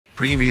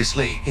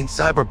Previously in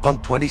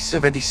Cyberpunk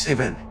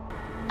 2077.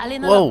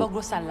 Whoa. What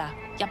was that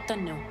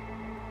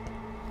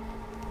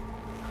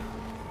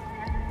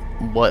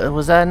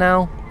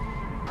now?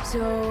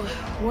 So,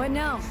 what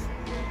now?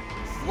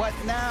 What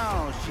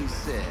now, she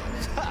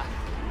says. Ha!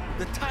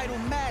 The title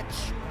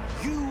match.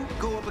 You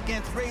go up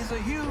against Razor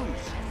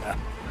Hughes.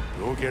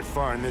 You won't get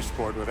far in this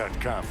sport without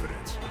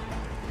confidence.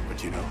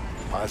 But you know,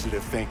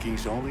 positive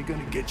thinking's only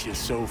gonna get you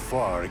so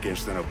far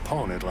against an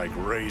opponent like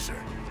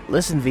Razor.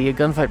 Listen, V, a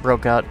gunfight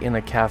broke out in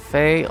a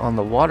cafe on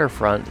the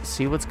waterfront.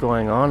 See what's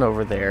going on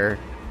over there.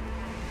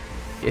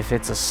 If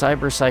it's a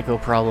cyber psycho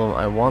problem,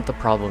 I want the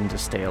problem to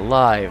stay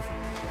alive.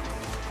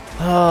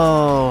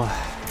 Oh.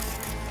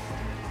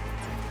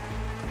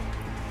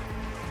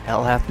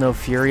 Hell hath no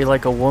fury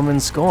like a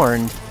woman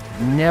scorned.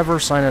 Never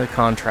sign a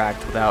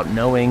contract without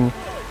knowing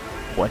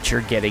what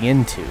you're getting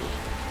into.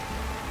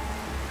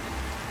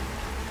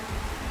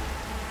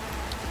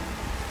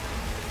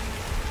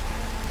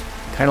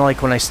 Kind of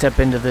like when I step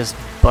into this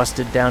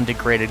busted down,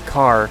 degraded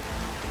car,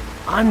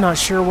 I'm not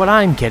sure what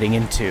I'm getting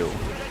into.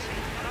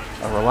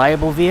 A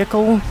reliable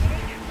vehicle?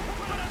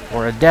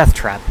 Or a death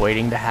trap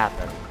waiting to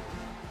happen?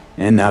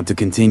 And now to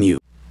continue.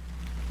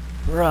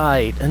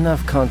 Right,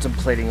 enough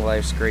contemplating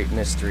life's great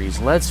mysteries.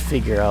 Let's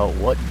figure out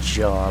what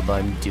job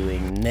I'm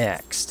doing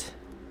next.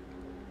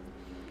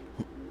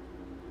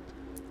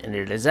 And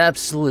it is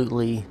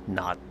absolutely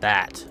not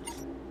that.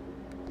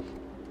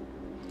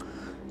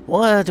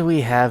 What do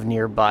we have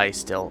nearby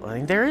still? I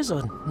mean, there is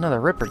another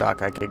Ripper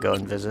Dock I could go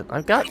and visit.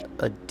 I've got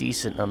a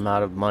decent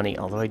amount of money,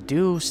 although I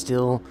do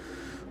still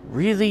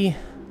really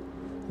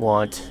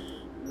want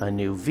a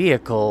new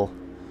vehicle.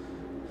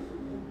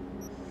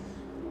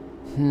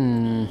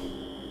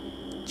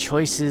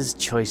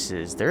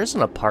 Choices. There is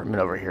an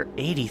apartment over here.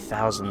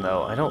 80,000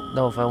 though. I don't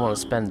know if I want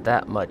to spend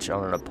that much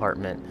on an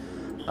apartment.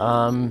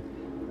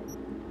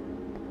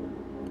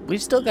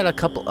 We've still got a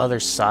couple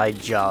other side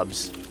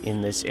jobs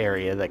in this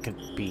area that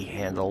could be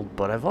handled,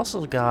 but I've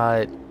also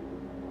got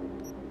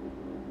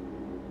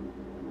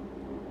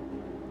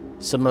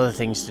some other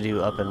things to do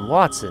up in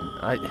Watson.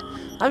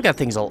 I've got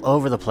things all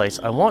over the place.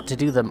 I want to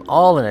do them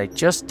all, and I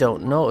just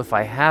don't know if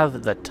I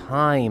have the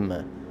time.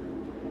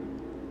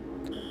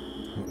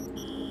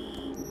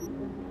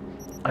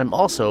 I'm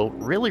also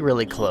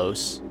really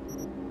close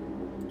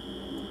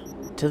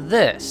to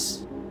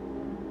this.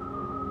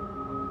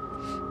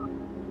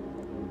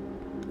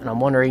 And I'm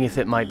wondering if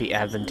it might be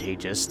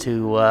advantageous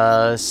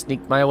to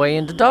sneak my way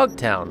into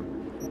Dogtown.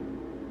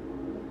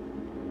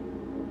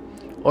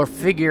 Or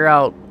figure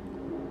out...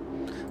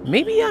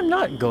 Maybe I'm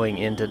not going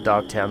into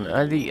Dogtown.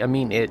 I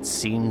mean, it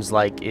seems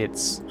like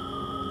it's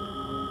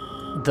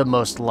the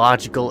most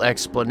logical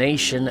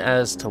explanation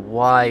as to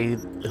why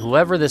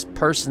whoever this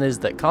person is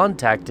that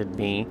contacted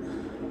me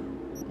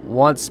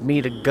wants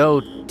me to go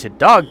to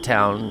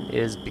Dogtown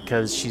is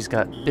because she's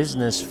got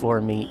business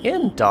for me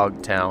in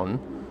Dogtown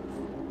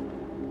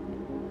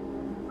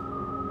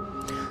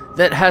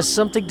that has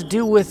something to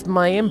do with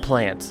my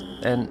implant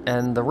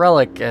and the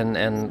relic and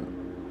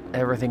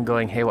everything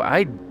going haywire.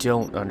 I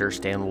don't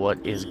understand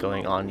what is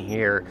going on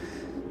here.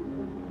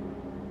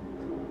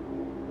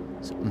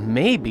 So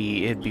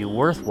maybe it'd be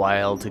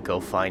worthwhile to go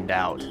find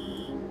out.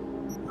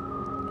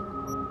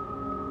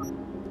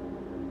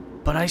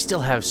 But I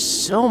still have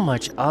so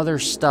much other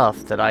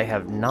stuff that I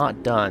have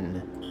not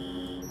done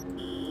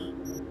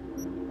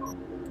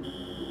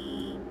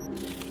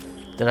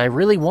that I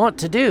really want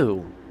to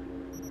do.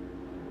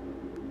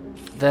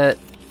 That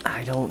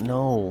I don't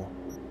know.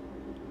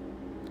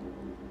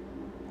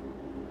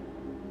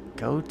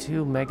 Go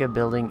to Mega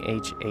Building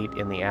H8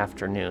 in the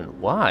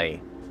afternoon.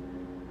 Why?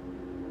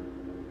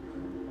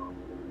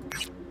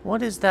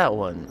 What is that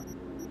one?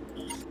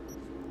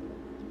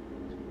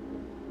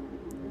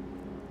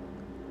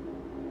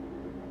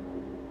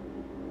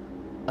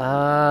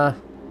 I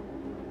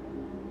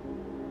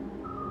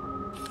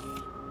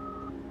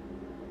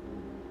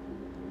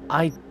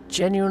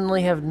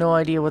genuinely have no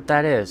idea what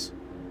that is.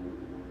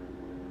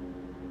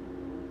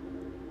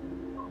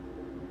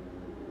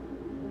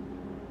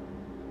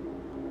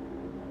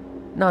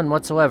 None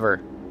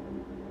whatsoever.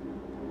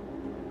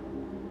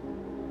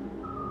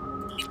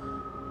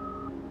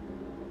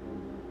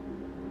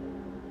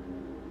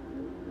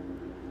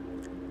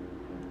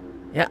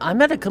 Yeah,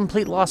 I'm at a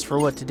complete loss for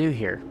what to do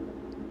here.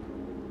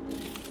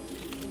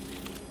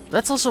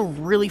 That's also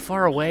really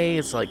far away.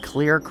 It's like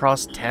clear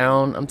across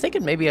town. I'm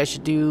thinking maybe I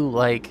should do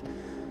like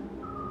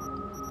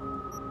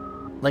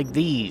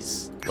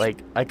these.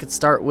 Like I could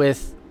start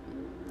with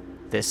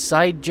this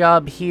side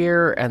job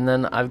here, and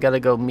then I've got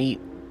to go meet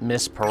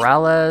Miss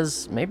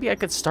Peralez. Maybe I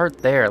could start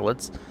there.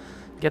 Let's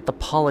get the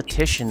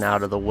politician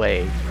out of the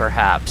way,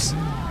 perhaps.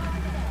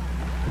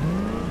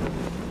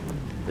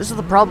 This is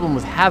the problem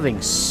with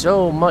having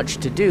so much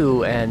to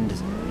do and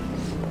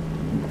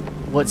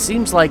what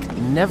seems like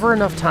never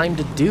enough time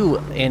to do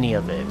any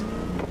of it.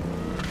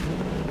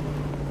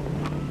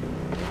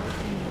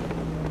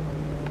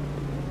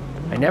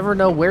 I never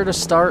know where to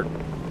start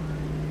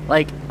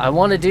Like, I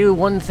want to do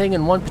one thing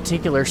in one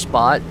particular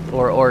spot,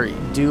 or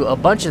do a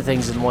bunch of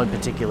things in one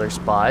particular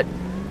spot.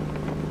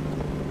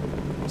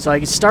 So I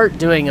can start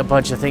doing a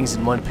bunch of things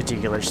in one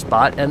particular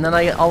spot, and then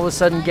I all of a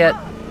sudden get...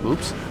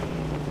 Oops.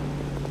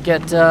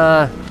 Get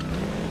a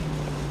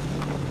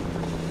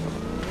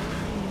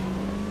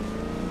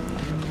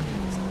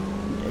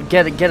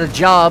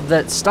job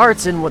that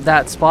starts in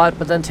that spot,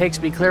 but then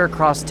takes me clear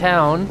across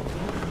town.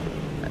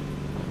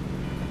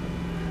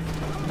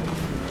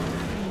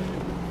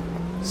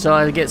 So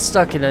I get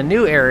stuck in a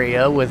new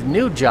area with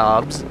new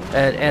jobs,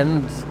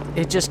 and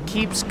it just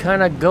keeps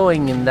kind of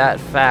going in that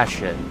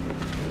fashion.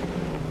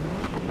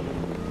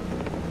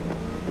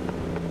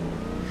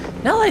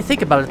 Now that I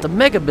think about it, the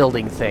mega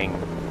building thing,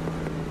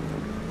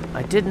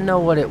 I didn't know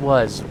what it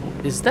was.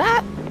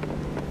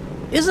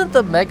 Isn't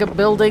the mega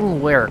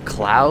building where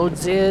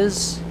Clouds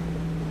is?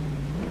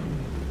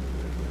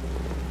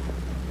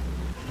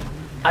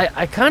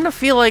 I kind of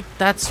feel like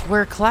that's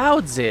where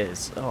Clouds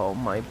is. Oh,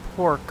 my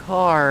poor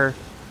car.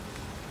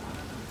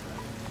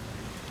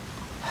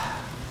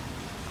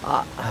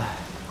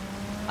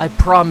 I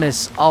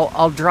promise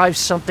I'll drive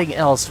something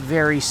else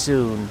very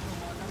soon.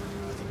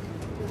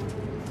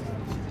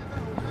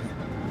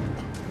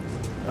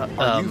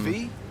 Are you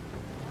V?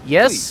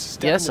 Yes, Please,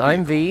 yes,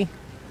 I'm V.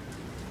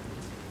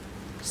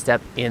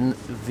 Step in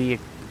the...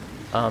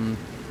 Oh,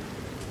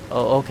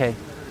 okay.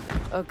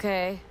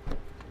 Okay.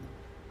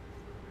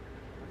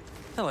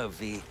 Hello,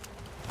 V.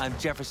 I'm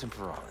Jefferson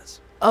Perales.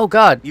 Oh,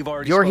 God, You've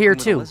already you're here,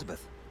 spoken with too.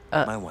 Elizabeth,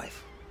 my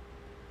wife.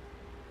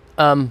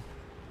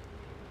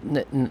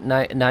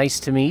 Nice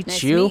to meet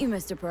Nice you. to meet you,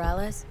 Mr.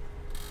 Perales.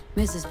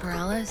 Mrs.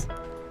 Perales.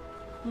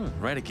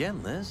 Right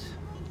again, Liz.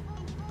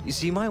 You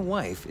see, my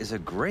wife is a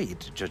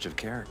great judge of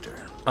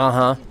character.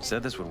 Uh-huh.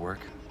 Said this would work.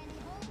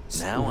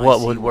 Now I What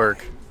see would why.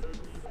 work?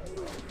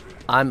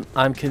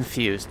 I'm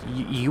confused.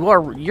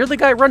 You're the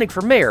guy running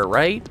for mayor,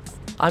 right?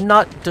 I'm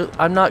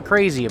not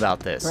crazy about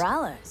this.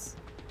 Perales.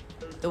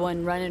 The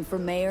one running for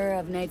mayor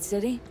of Night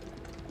City?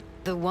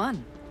 The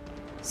one.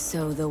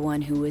 So the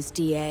one who was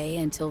DA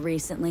until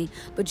recently,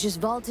 but just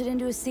vaulted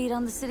into a seat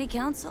on the city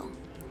council.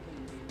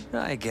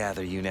 I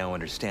gather you now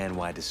understand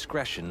why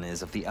discretion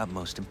is of the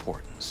utmost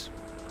importance.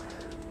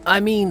 I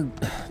mean,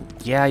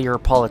 yeah, you're a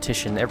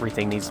politician.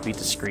 Everything needs to be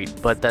discreet,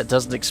 but that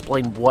doesn't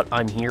explain what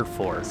I'm here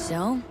for.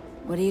 So,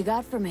 what do you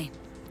got for me?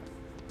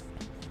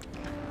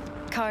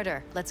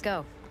 Carter, let's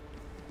go.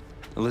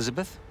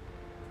 Elizabeth?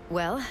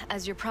 Well,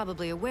 as you're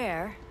probably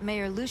aware,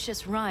 Mayor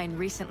Lucius Rhine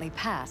recently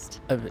passed.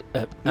 We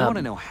want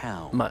to know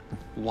how,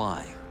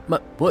 why,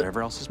 what?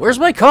 whatever else is... Where's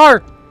my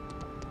car?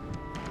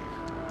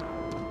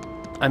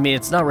 I mean,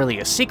 it's not really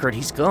a secret.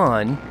 He's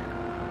gone.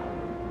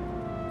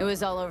 It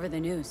was all over the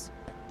news.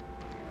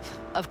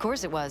 Of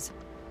course it was.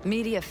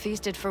 Media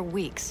feasted for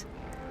weeks.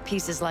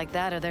 Pieces like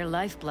that are their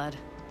lifeblood.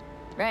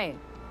 Right.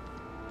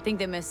 Think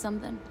they missed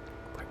something?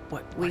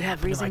 What We have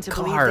happened reason to to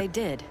my believe car? they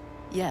did.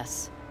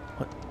 Yes.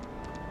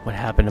 What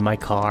happened to my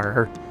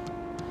car?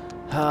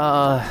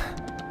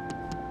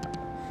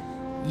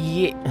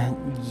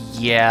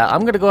 Yeah,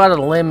 I'm gonna go out on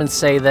a limb and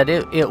say that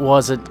it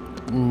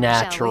wasn't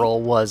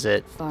natural, was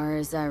it? Far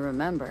as I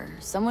remember,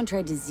 someone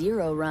tried to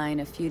zero Ryan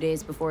a few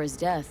days before his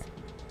death.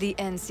 The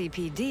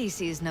NCPD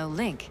sees no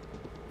link.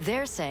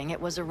 They're saying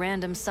it was a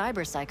random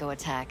cyber-psycho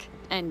attack.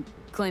 And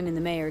claiming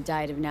the mayor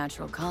died of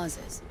natural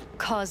causes.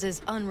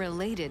 Causes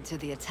unrelated to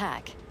the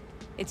attack.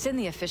 It's in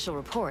the official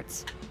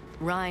reports.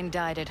 Rhine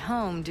died at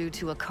home due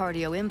to a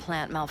cardio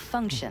implant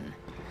malfunction.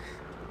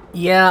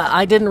 Yeah,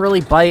 I didn't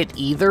really buy it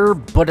either,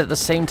 but at the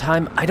same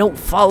time, I don't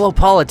follow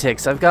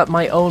politics. I've got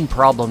my own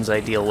problems I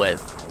deal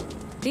with.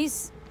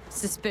 These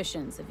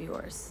suspicions of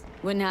yours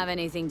wouldn't have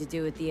anything to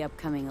do with the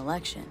upcoming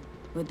election,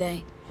 would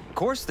they? Of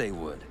course they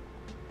would.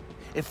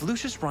 If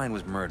Lucius Rhine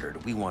was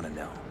murdered, we want to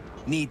know.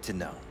 Need to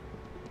know.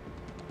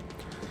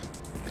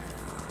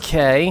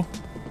 Okay.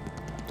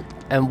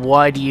 And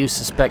why do you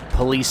suspect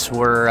police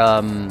were,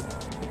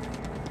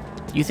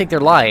 You think they're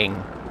lying?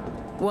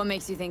 What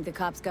makes you think the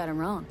cops got him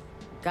wrong?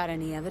 Got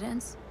any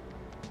evidence?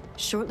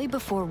 Shortly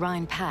before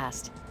Rhine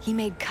passed, he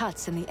made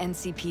cuts in the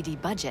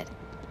NCPD budget.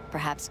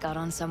 Perhaps got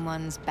on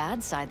someone's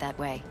bad side that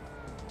way.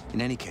 In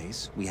any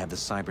case, we have the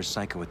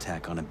cyber-psycho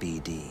attack on a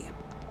BD.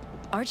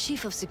 Our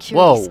chief of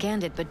security Whoa.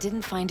 scanned it but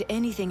didn't find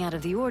anything out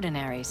of the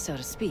ordinary, so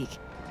to speak.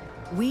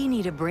 We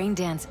need a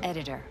braindance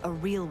editor, a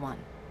real one.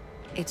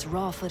 It's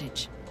raw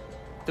footage.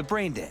 The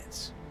brain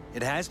dance.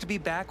 It has to be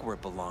back where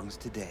it belongs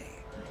today.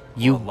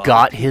 You A lot of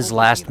got people his will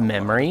last be in a lot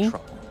of memory?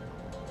 trouble.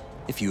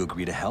 If you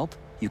agree to help,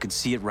 you can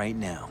see it right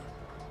now.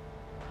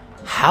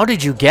 How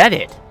did you get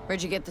it?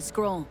 Where'd you get the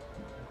scroll?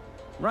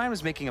 Ryan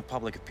was making a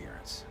public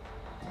appearance.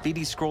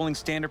 BD scrolling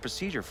standard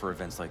procedure for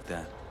events like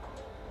that.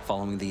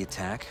 Following the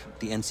attack,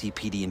 the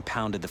NCPD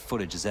impounded the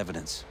footage as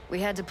evidence. We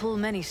had to pull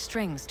many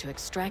strings to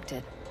extract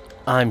it.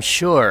 I'm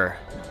sure.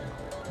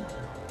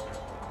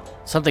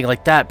 Something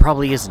like that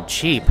probably isn't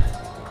cheap.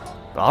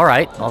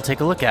 Alright, I'll take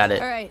a look at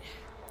it. Alright,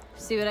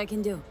 see what I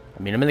can do.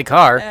 I mean, I'm in the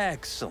car.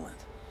 Excellent.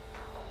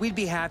 We'd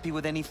be happy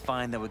with any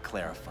find that would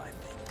clarify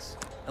things.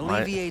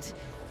 Alleviate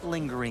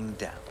lingering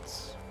doubts.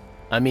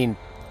 I mean,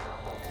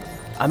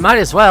 I might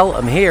as well.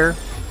 I'm here.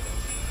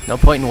 No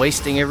point in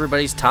wasting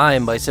everybody's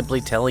time by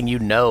simply telling you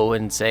no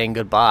and saying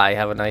goodbye.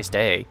 Have a nice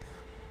day.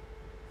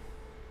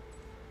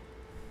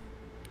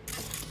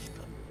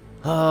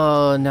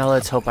 Oh, now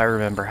let's hope I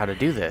remember how to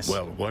do this.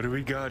 Well, what do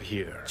we got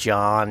here?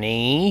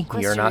 Johnny, you're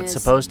Question not is,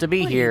 supposed to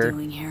be what here. Are you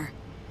doing here?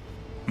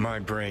 My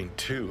brain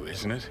too,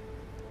 isn't it?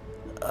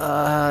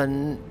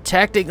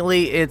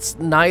 Technically, it's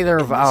neither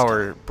of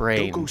our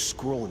brain. Don't go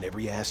scrolling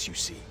every ass you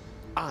see.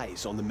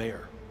 Eyes on the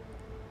mayor.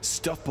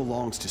 Stuff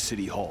belongs to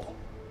City Hall.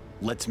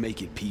 Let's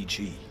make it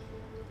PG.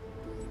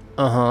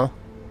 Uh-huh.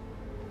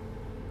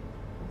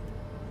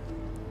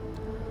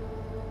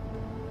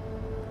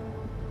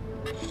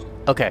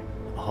 Okay.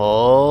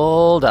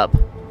 Hold up.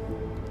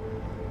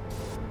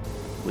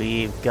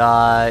 We've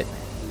got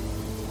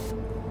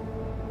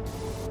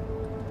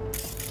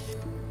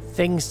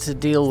things to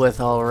deal with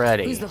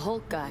already. Who's the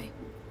Hulk guy?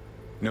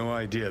 No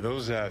idea.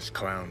 Those ass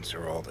clowns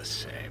are all the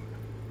same.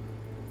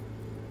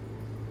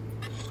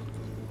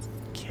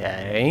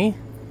 Okay.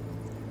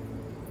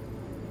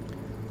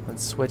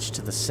 Let's switch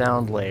to the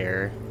sound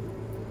layer.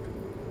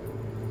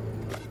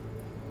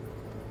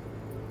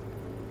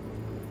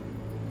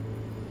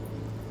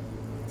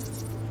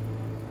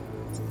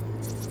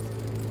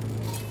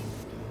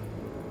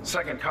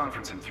 Second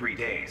conference in 3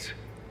 days.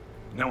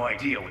 No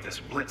idea what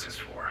this blitz is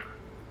for.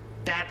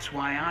 That's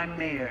why I'm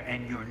mayor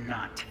and you're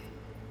not.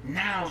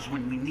 Now's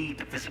when we need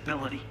the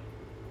visibility.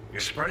 You're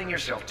spreading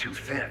yourself too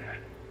thin.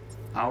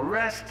 I'll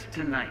rest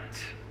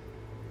tonight.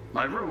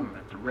 My room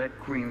at the Red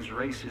Queen's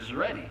race is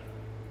ready.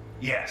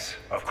 Yes,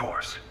 of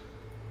course.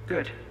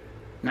 Good.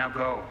 Now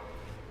go.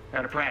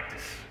 Gotta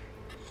practice.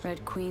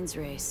 Red Queen's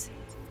race.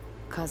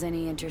 Cause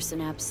any interest in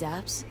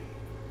ASSASSINATED?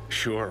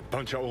 Sure,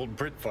 bunch of old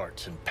Brit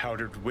farts in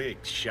powdered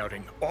wigs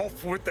shouting,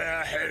 "Off with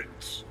their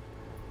heads!"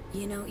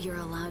 You know, you're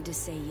allowed to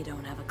say you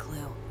don't have a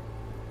clue.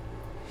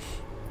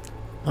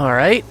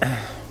 Alright.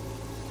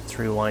 Let's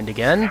rewind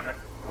again.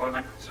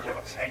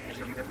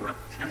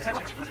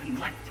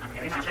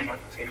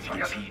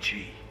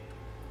 PG.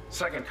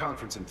 Second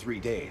conference in 3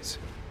 days.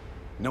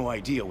 No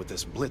idea what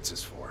this blitz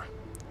is for.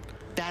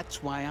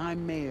 That's why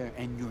I'm mayor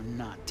and you're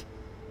not.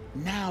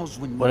 Now's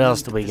when What we else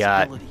need do the we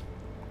got? visibility.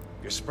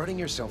 You're spreading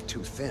yourself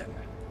too thin.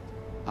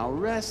 I'll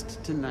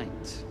rest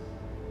tonight.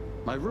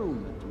 My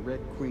room at the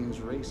Red Queen's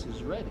race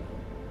is ready.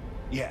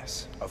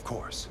 Yes, of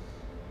course.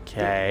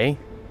 Okay.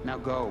 Now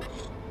go.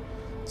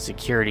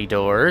 Security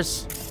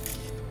doors.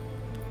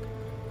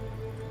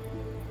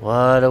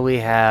 What do we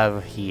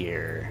have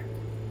here?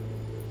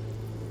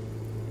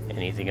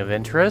 Anything of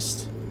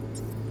interest?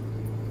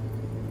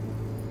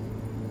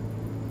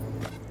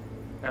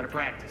 Gotta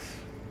practice.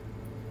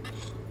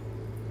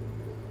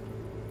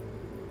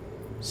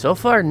 So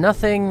far,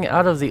 nothing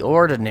out of the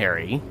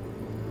ordinary.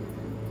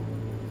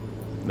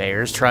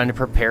 Mayor's trying to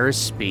prepare his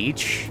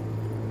speech.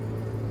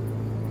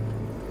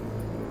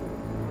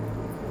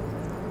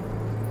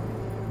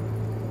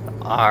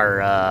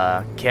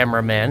 Our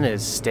cameraman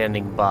is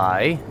standing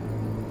by.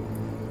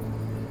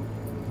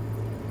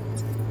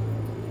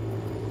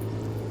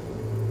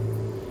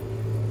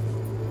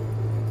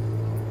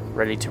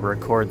 Ready to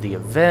record the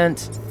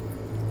event.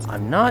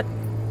 I'm not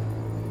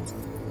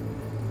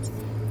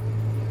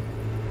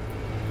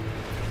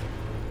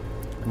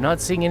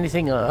seeing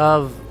anything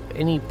of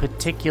any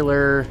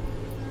particular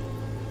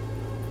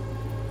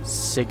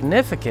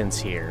significance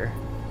here.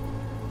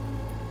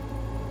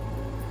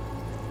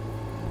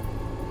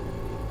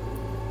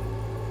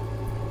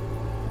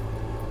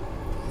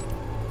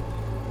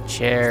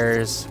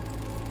 Chairs.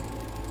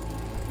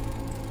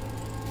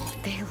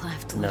 They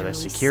left Another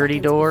literally security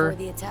seconds door.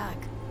 before the attack.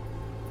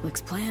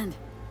 Looks planned.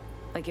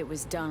 Like it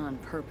was done on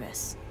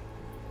purpose.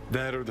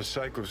 That or the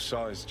psycho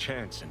saw his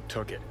chance and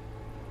took it.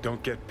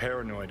 Don't get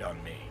paranoid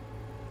on me.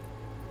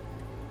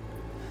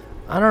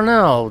 I don't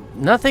know.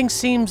 Nothing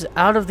seems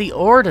out of the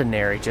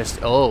ordinary. Just,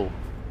 oh.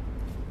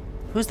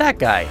 Who's that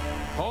guy?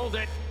 Hold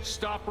it.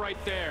 Stop right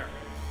there.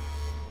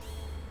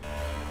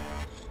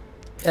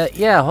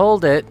 Yeah,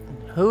 hold it.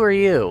 Who are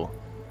you?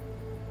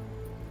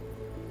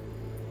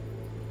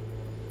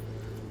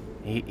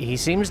 He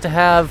seems to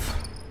have...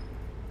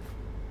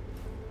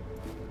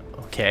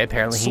 Okay,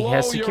 apparently he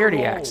has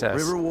security access.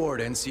 River Ward,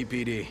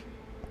 NCPD.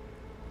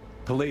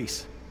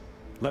 Police.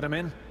 Let him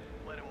in?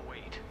 Let him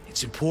wait.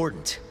 It's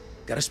important.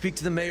 Gotta speak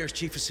to the mayor's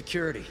chief of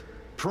security.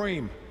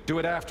 Preem, do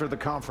it after the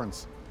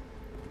conference.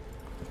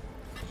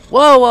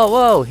 Whoa, whoa,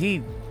 whoa!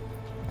 He...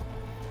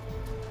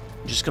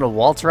 just gonna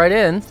waltz right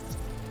in.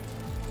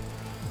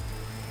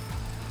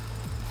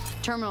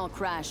 Terminal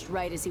crashed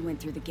right as he went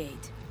through the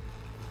gate.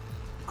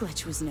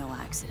 Glitch was no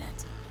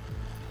accident.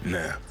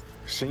 Nah.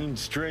 Seen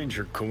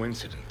stranger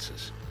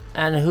coincidences.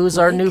 And who's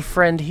our new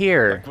friend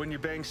here? Like when you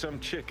bang some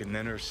chick and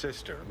then her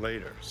sister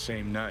later,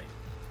 same night.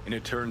 And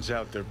it turns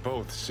out they're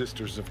both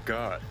sisters of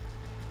God.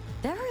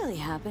 That really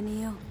happened to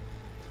you?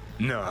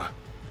 Nah.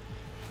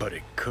 But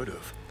it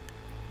could've.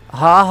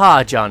 Ha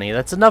ha, Johnny.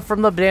 That's enough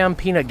from the damn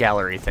peanut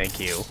gallery, thank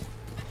you.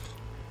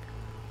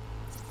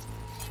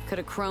 Could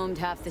have chromed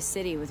half the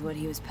city with what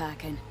he was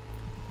packing.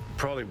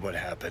 Probably what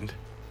happened.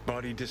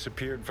 Body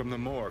disappeared from the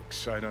morgue,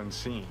 sight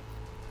unseen.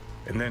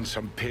 And then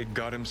some pig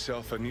got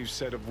himself a new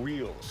set of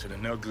wheels and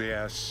an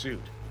ugly-ass suit.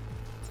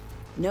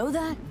 Know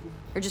that?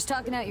 Or just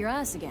talking out your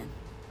ass again?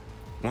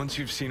 Once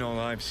you've seen all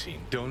I've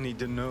seen, don't need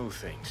to know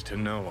things to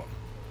know them.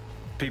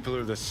 People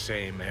are the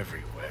same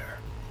everywhere.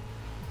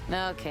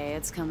 Okay,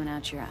 it's coming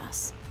out your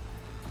ass.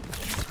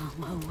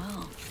 Oh,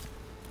 well.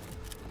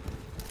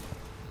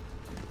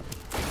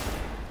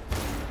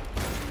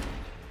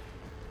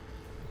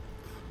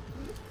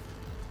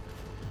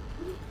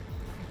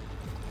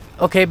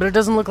 Okay, but it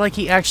doesn't look like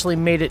he actually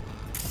made it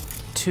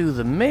to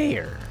the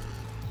mayor.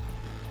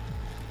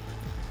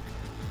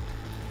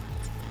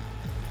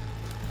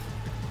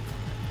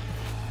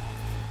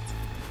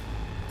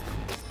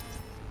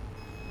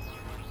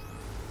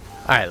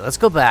 Alright, let's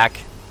go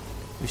back.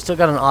 We've still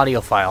got an audio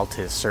file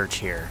to search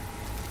here.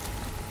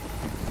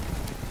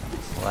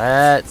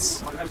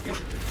 Let's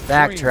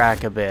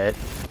backtrack a bit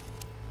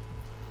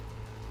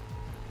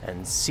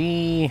and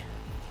see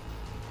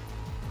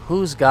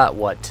who's got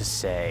what to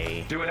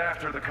say. Do it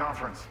after the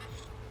conference.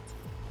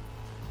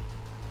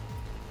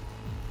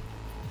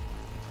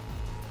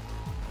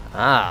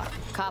 Ah.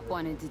 Cop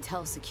wanted to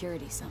tell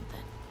security something.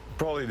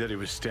 Probably that he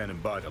was standing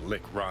by to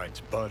lick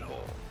Ryan's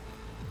butthole.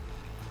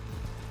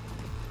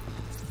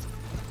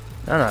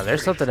 No,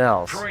 there's something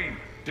else. Dream,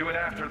 do it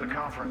after the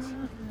conference.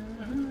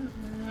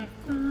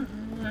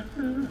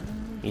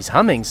 He's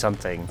humming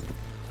something.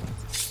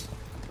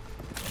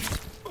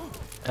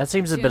 That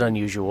seems a bit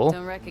unusual.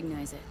 Don't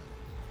recognize it.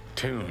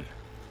 Tune.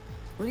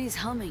 What he's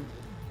humming?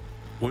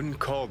 Wouldn't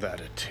call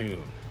that a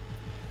tune.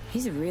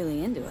 He's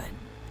really into it.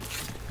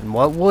 And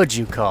what would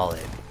you call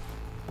it?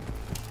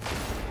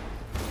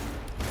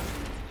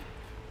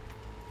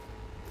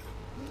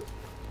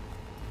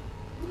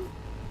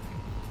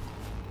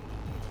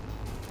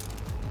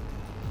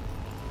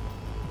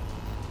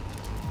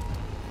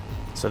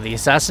 So the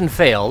assassin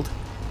failed.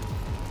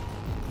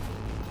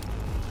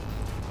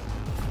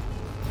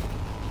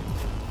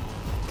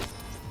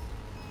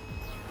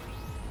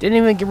 Didn't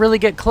even really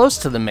get close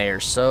to the mayor,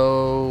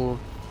 so...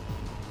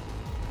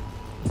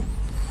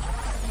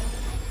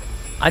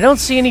 I don't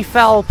see any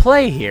foul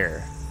play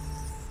here.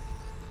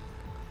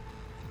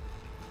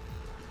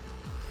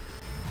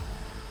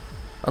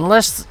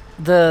 Unless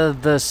the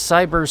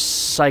cyber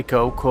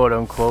psycho,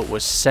 quote-unquote,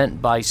 was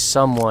sent by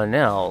someone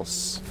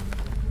else.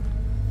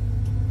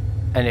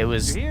 And it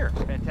was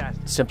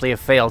simply a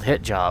failed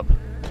hit job.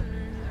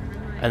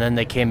 And then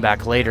they came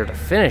back later to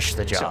finish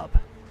the job. So,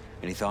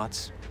 any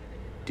thoughts?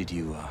 Did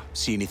you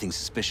see anything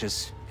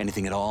suspicious?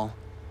 Anything at all?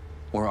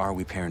 Or are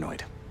we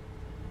paranoid?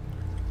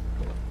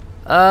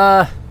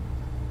 No,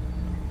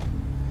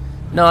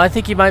 I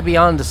think you might be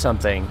onto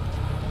something.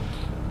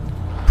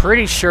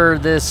 Pretty sure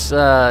this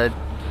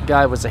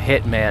guy was a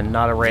hitman,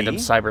 not a random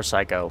cyber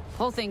psycho.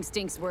 Whole thing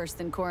stinks worse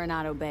than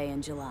Coronado Bay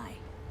in July.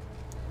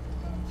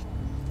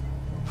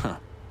 Huh.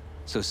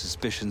 So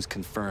suspicions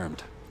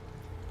confirmed.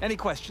 Any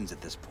questions at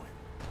this point?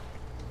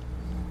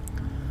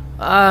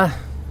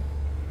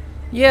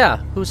 Yeah,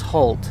 who's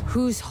Holt?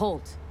 Who's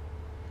Holt?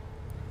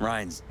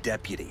 Ryan's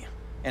deputy.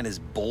 And his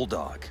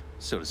bulldog,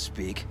 so to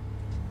speak.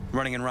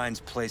 Running in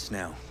Ryan's place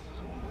now.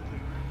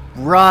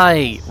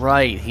 Right.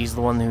 He's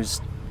the one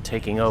who's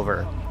taking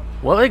over.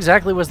 What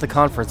exactly was the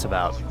conference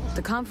about?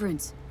 The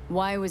conference?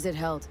 Why was it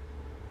held?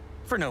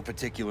 For no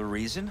particular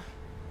reason.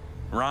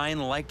 Ryan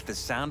liked the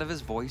sound of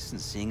his voice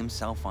and seeing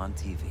himself on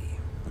TV.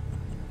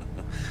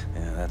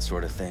 Yeah, that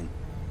sort of thing.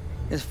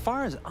 As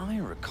far as I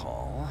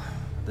recall,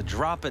 the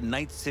drop in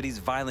Night City's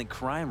violent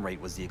crime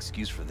rate was the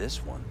excuse for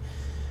this one.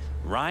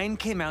 Ryan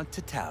came out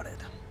to tout it.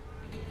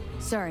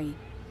 Sorry,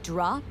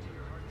 drop?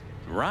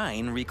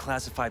 Ryan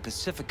reclassified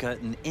Pacifica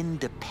an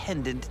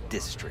independent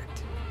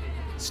district.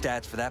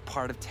 Stats for that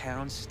part of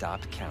town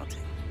stopped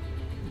counting.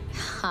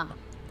 Ha,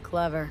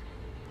 clever.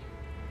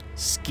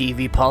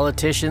 Skeevy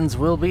politicians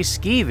will be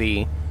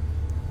skeevy.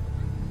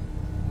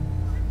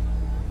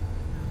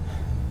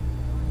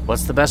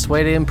 What's the best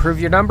way to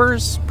improve your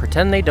numbers?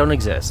 Pretend they don't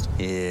exist.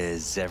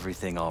 Is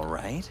everything all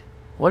right?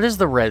 What is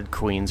the Red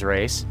Queen's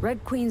race?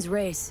 Red Queen's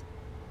race.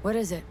 What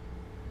is it?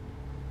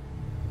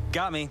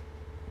 Got me.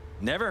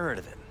 Never heard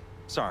of it.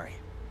 Sorry.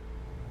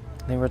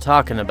 They were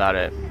talking about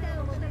it.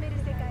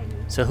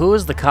 So who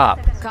is the cop?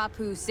 Cop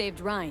who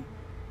saved Ryan.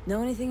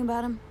 Know anything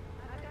about him?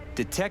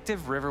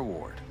 Detective River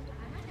Ward.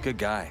 Good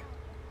guy.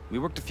 We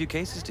worked a few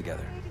cases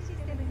together.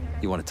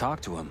 You want to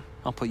talk to him?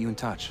 I'll put you in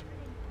touch.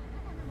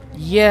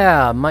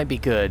 Yeah, might be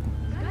good.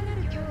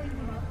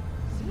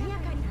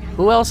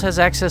 Who else has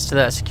access to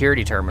that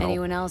security terminal?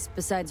 Anyone else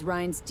besides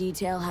Ryan's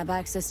detail have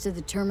access to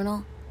the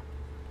terminal?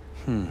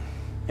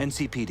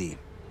 NCPD.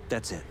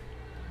 That's it.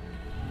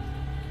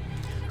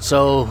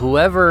 So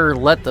whoever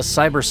let the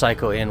cyber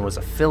psycho in was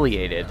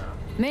affiliated.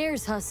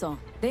 Mayor's hustle.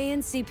 They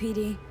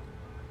NCPD?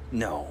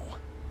 No.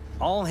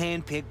 All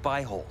handpicked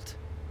by Holt.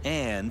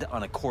 And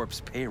on a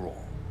corpse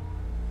payroll.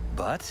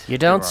 But you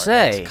don't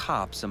say. There are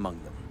cops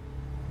among them.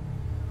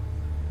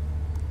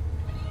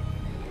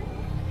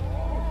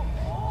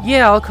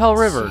 Yeah, I'll call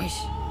River.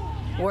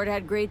 Sheesh. Ward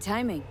had great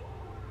timing.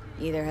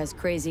 Either has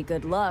crazy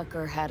good luck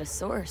or had a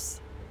source.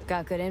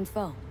 Got good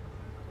info.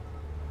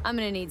 I'm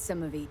gonna need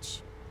some of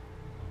each.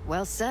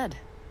 Well said.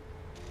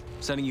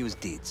 Sending you his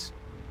deeds.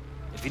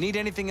 If you need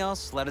anything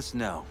else, let us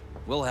know.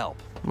 We'll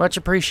help. Much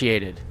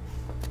appreciated.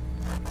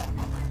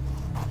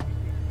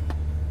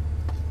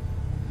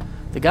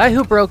 The guy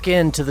who broke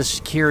into the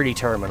security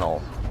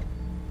terminal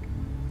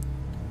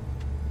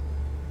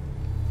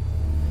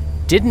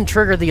didn't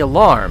trigger the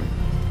alarm.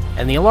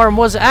 And the alarm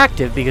was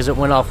active because it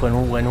went off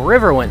when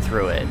River went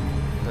through it.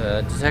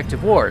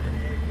 Detective Ward.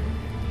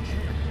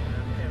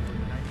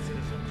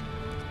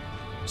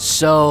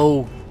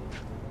 So,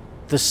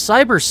 the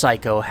cyber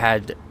psycho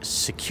had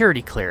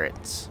security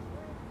clearance.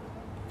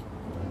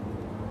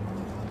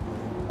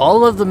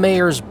 All of the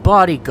mayor's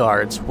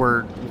bodyguards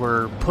were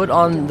put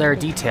on their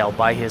detail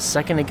by his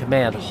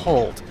second-in-command,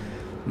 Holt.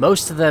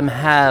 Most of them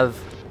have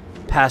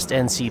past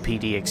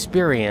NCPD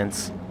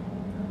experience,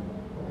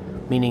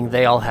 meaning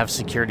they all have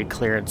security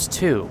clearance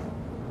too.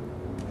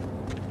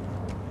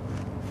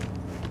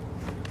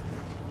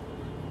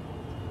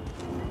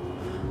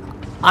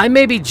 I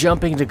may be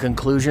jumping to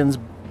conclusions,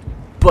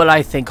 but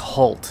I think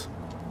Holt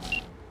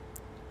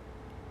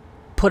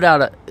put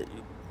out a...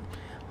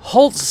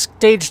 Holt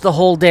staged the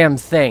whole damn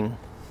thing.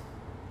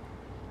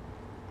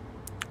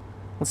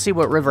 Let's see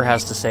what River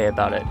has to say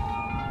about it.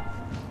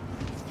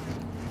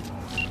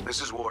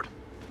 This is Ward.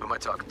 Who am I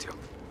talking to?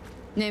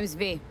 Name's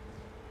V.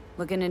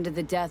 Looking into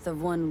the death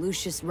of one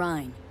Lucius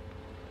Rhine.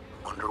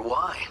 Wonder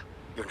why?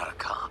 You're not a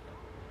cop.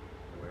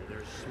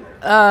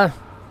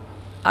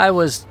 I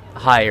was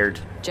hired.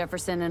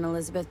 Jefferson and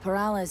Elizabeth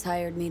Perales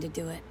hired me to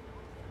do it.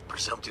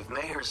 Presumptive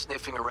mayor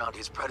sniffing around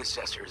his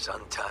predecessor's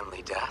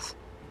untimely death?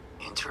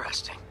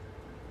 Interesting.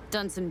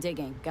 Done some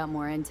digging, got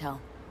more intel.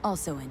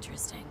 Also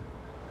interesting.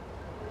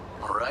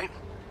 All right.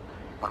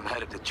 I'm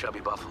headed to Chubby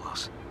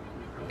Buffalo's.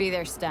 Be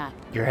there, stat.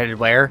 You're headed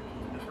where?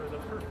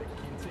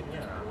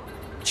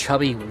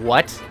 Chubby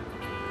what?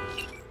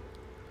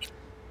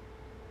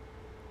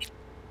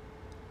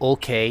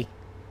 Okay.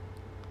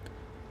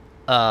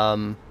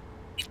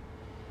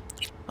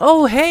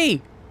 Oh,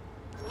 hey!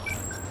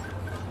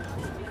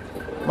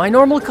 My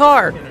normal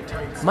car!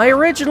 My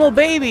original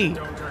baby!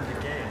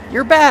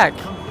 You're back!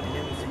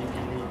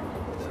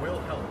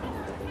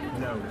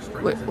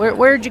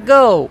 Where'd you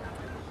go?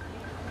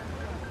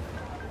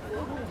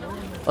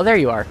 Oh, there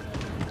you are.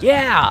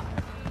 Yeah!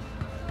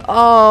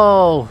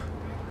 Oh!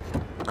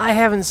 I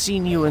haven't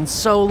seen you in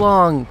so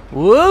long.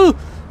 Woo!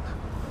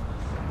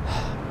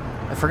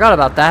 I forgot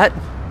about that.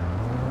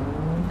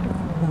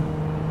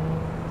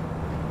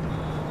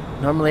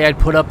 Normally I'd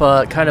put up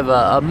a kind of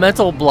a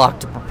mental block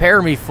to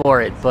prepare me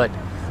for it, but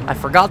I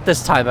forgot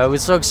this time. I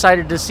was so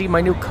excited to see my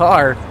new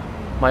car.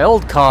 My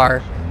old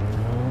car.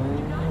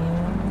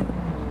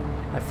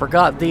 I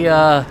forgot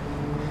the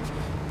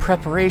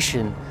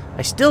preparation.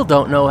 I still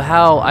don't know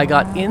how I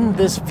got in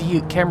this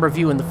camera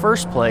view in the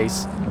first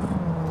place,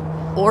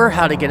 or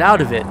how to get out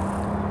of it.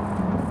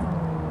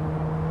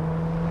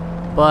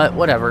 But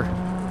whatever.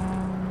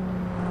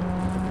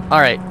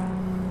 Alright.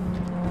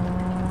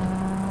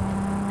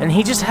 And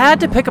he just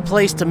had to pick a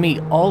place to meet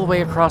all the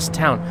way across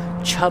town.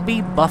 Chubby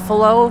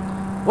Buffalo?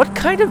 What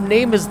kind of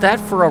name is that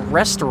for a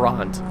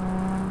restaurant?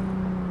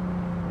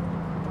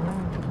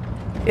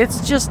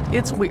 It's just,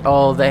 it's weird.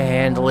 Oh, the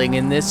handling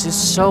in this is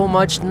so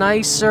much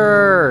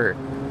nicer.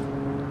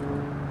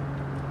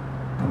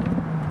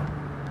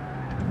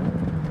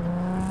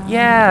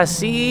 Yeah,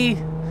 see?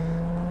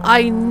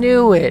 I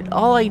knew it.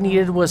 All I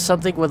needed was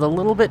something with a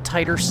little bit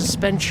tighter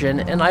suspension,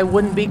 and I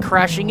wouldn't be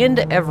crashing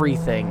into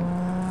everything.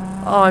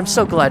 Oh, I'm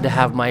so glad to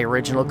have my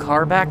original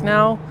car back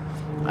now.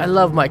 I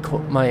love my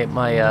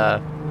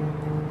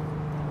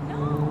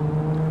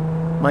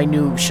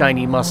new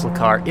shiny muscle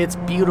car. It's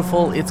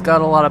beautiful, it's got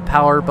a lot of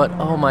power, but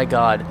oh my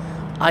god.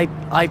 I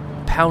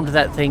pound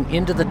that thing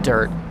into the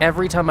dirt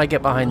every time I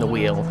get behind the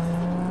wheel.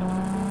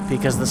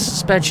 Because the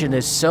suspension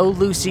is so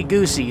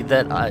loosey-goosey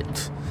that a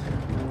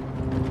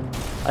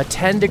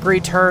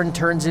 10-degree turn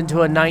turns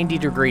into a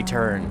 90-degree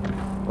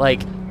turn.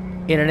 Like,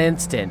 in an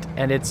instant.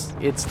 And it's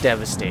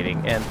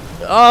devastating. And,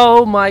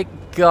 oh my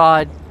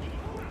god.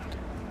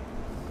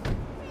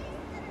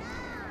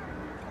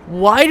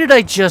 Why did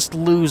I just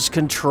lose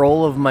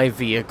control of my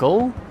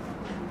vehicle?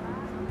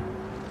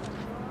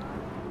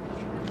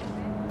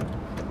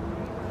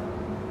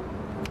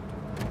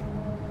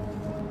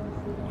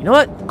 You know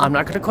what? I'm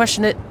not going to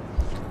question it.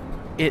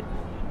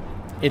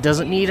 It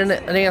doesn't need an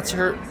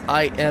answer.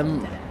 I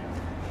am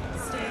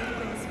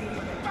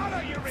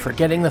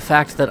forgetting the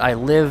fact that I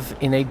live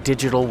in a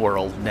digital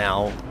world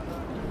now.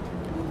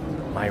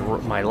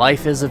 My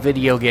life is a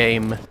video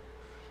game.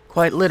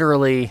 Quite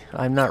literally,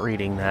 I'm not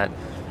reading that.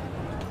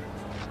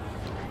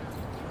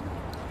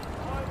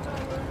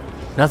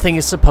 Nothing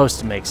is supposed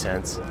to make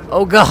sense.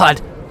 Oh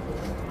god!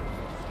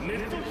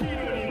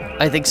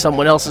 I think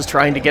someone else is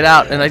trying to get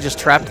out, and I just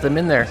trapped them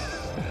in there.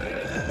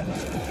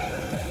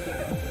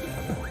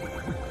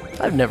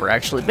 I've never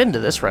actually been to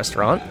this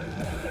restaurant.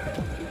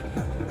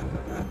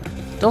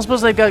 Don't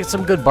suppose they've got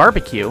some good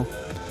barbecue.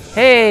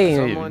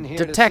 Hey,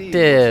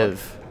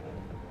 detective!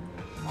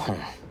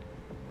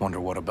 Wonder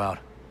what about?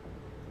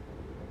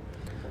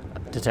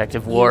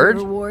 Detective Ward?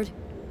 Reward?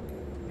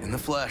 In the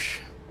flesh.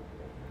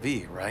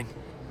 V, right?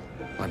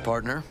 My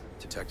partner,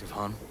 Detective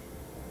Hun.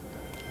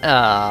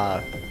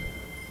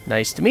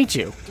 Nice to meet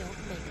you.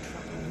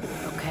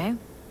 Okay.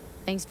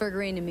 Thanks for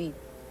agreeing to meet.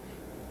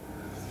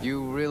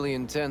 You really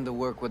intend to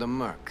work with a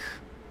merc?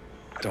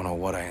 Don't know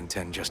what I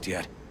intend just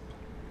yet.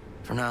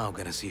 For now, I'm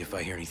gonna see if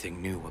I hear anything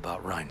new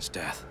about Ryan's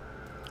death.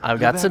 I've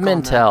got some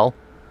intel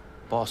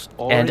Boss and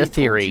a already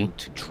theory. told you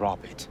to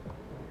drop it.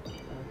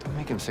 Don't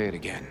make him say it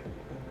again.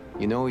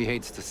 You know he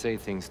hates to say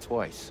things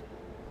twice.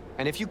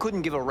 And if you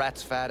couldn't give a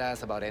rat's fat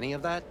ass about any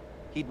of that,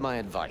 heed my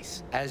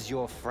advice. As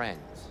your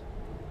friends,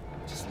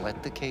 just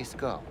let the case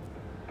go.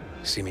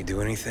 See me do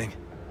anything?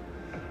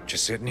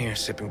 Just sitting here,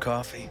 sipping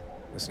coffee,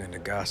 listening to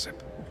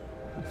gossip.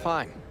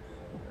 Fine.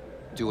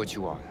 Do what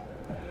you want.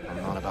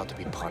 I'm not about to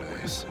be part of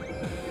this.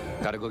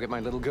 Gotta go get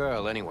my little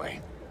girl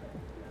anyway.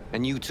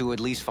 And you two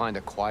at least find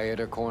a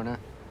quieter corner.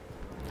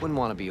 Wouldn't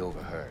want to be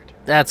overheard.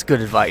 That's good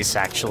advice,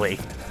 actually.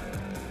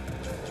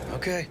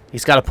 Okay.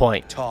 He's got a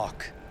point.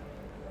 Talk.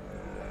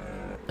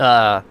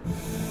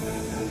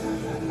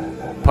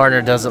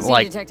 Partner doesn't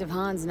like... Detective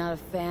Han's not a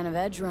fan of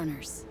edge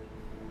runners.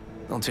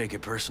 Don't take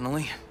it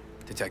personally.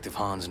 Detective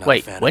Han's not a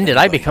Wait, fan when of did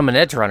I anybody, become an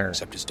edge runner?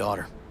 except his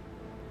daughter.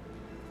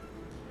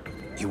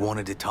 You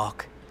wanted to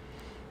talk?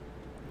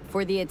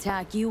 For the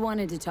attack, you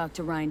wanted to talk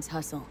to Ryan's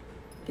hustle.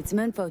 Get some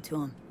info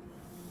to him.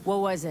 What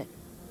was it?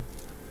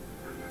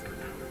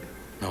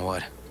 Know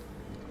what?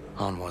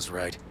 Han was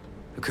right.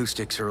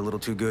 Acoustics are a little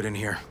too good in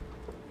here.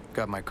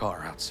 Got my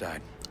car outside.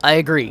 I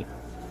agree.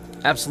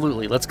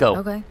 Absolutely. Let's go.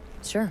 Okay,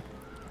 sure.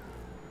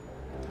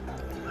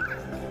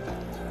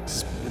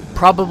 This is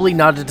probably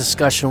not a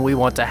discussion we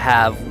want to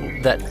have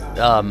that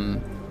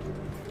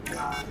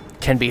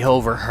can be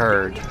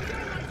overheard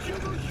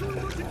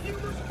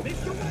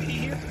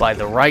by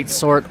the right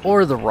sort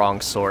or the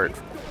wrong sort.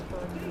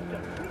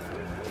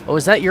 Oh,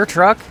 is that your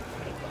truck?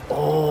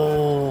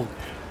 Oh.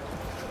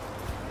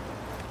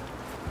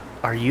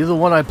 Are you the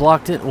one I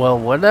blocked it? Well,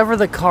 whatever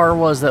the car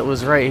was that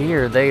was right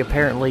here, they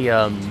apparently,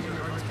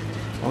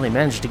 only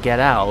managed to get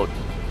out.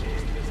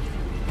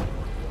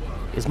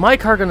 Is my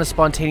car gonna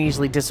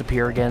spontaneously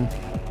disappear again?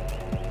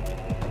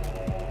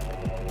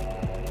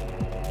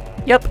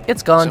 Yep,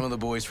 it's gone. Some of the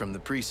boys from the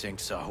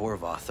precinct saw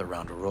Horvath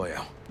around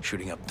Arroyo,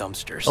 shooting up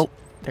dumpsters. Oh,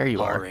 there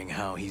you are. Hollering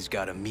how he's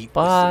got to meet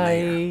Bye. with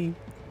the mayor.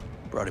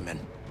 Brought him in.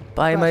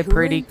 Bye, my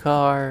pretty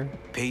car.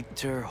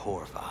 Peter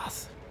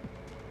Horvath.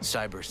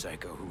 Cyber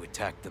psycho who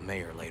attacked the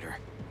mayor later.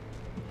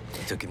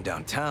 They took him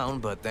downtown,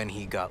 but then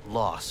he got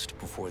lost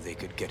before they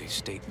could get his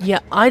statement. Yeah,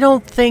 I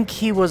don't think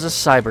he was a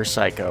cyber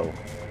psycho.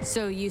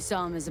 So you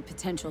saw him as a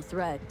potential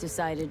threat,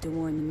 decided to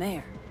warn the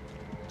mayor.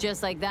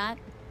 Just like that?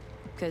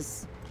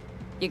 'Cause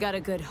you got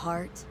a good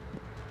heart?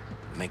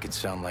 Make it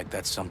sound like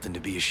that's something to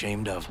be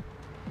ashamed of.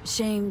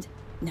 Ashamed?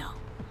 No.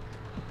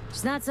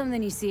 It's not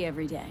something you see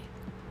every day.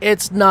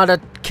 It's not a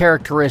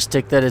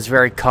characteristic that is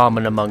very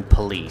common among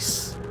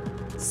police.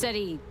 Said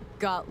he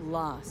got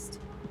lost.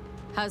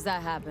 How's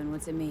that happen?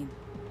 What's it mean?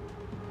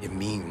 It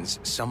means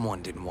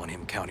someone didn't want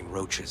him counting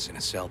roaches in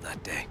a cell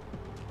that day.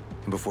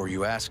 And before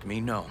you ask me,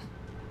 no.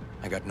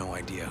 I got no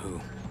idea who.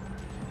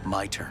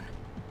 My turn.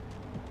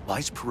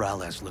 Why's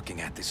Peralez looking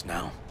at this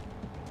now?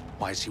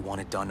 Why does he want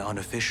it done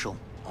unofficial,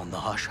 on the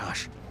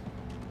hush-hush?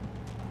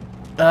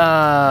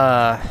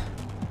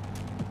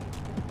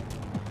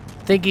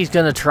 Think he's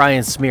gonna try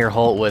and smear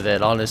Holt with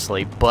it,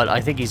 honestly, but I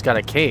think he's got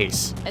a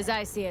case. As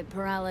I see it,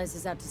 Peralez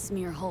is out to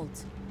smear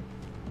Holt.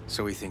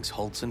 So he thinks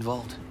Holt's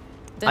involved?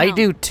 I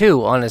do too,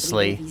 But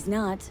honestly. if he's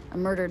not, a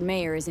murdered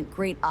mayor isn't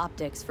great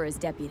optics for his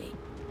deputy.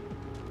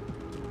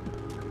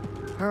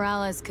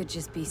 Peralez could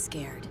just be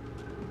scared.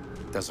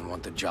 Doesn't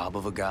want the job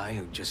of a guy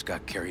who just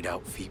got carried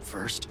out feet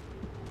first?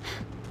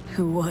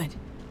 Who would?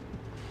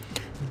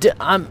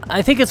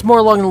 I think it's more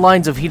along the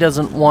lines of he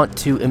doesn't want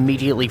to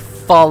immediately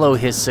follow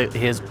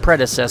his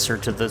predecessor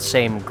to the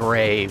same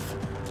grave,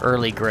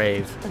 early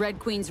grave. Red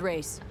Queen's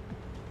race.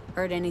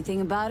 Heard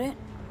anything about it?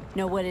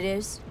 Know what it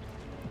is?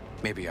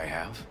 Maybe I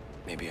have.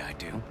 Maybe I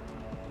do.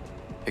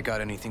 It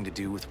got anything to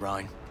do with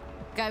Ryan?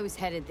 Guy was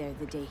headed there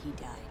the day he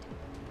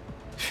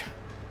died.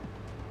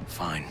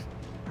 Fine.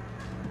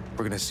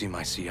 We're gonna see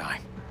my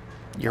CI.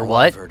 Your All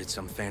what? I've heard it's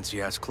some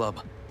fancy-ass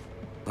club.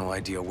 No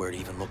idea where to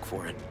even look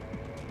for it.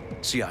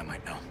 CI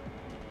might know.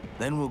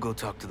 Then we'll go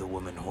talk to the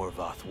woman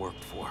Horvath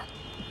worked for.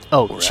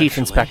 Oh, Or Chief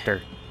actually,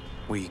 Inspector.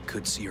 We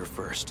could see her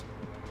first.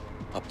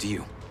 Up to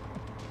you.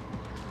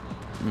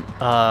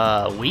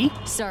 We?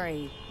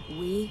 Sorry,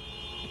 we?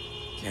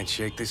 Can't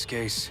shake this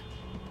case.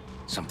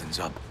 Something's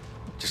up.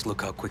 Just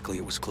look how quickly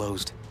it was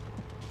closed.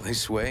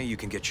 This way, you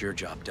can get your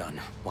job done,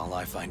 while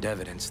I find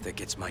evidence that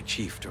gets my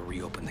chief to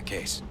reopen the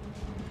case.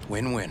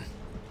 Win-win.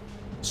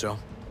 So,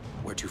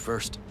 where to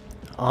first?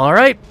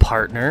 Alright,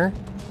 partner.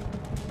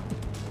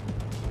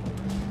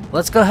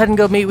 Let's go ahead and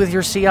go meet with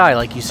your CI,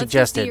 like you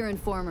suggested. Let's see your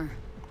informer.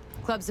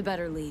 Club's a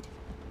better lead.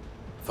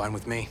 Fine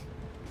with me.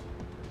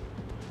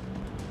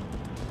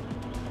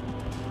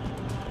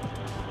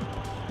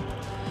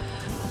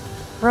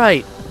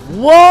 Right.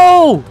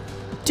 Whoa!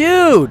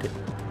 Dude!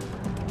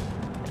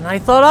 And I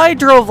thought I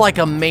drove like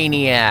a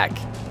maniac.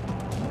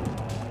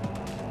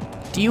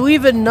 Do you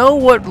even know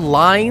what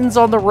lines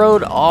on the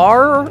road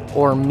are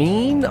or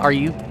mean? Are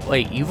you...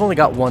 Wait, you've only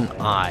got one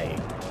eye.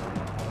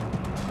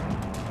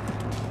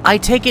 I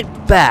take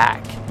it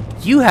back.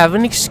 You have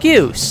an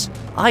excuse.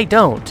 I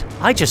don't.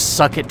 I just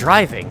suck at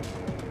driving.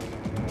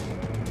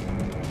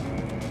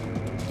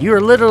 You're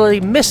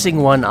literally missing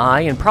one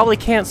eye and probably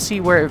can't see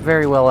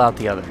very well out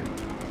the other.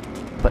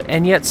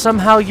 And yet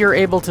somehow you're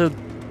able to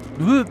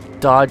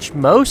dodge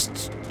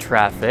most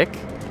traffic.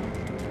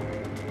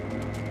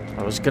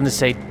 I was gonna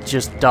say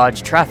just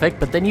dodge traffic,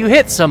 but then you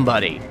hit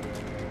somebody.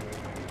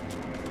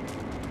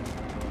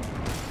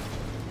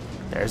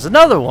 There's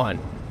another one.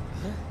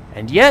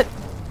 And yet...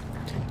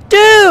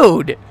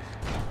 Dude!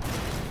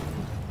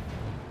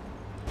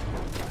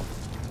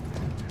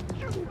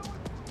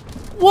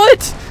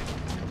 What?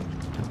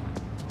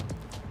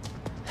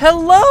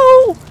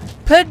 Hello,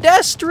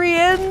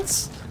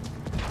 pedestrians?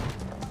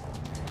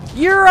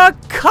 You're a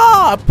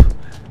cop!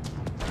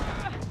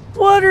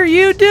 What are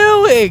you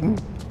doing?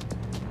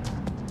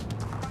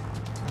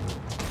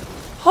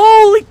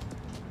 Holy...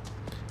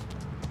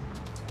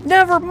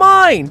 Never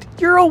mind!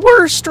 You're a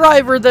worse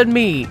driver than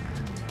me!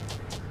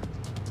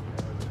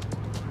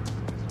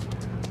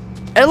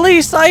 At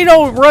least I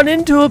don't run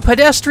into a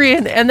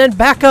pedestrian and then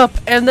back up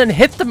and then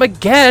hit them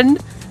again!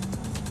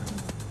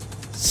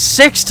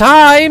 6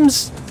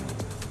 times!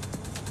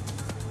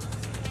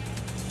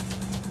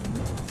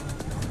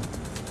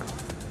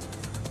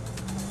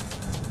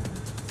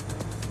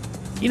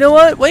 You know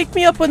what? Wake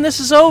me up when this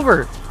is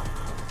over.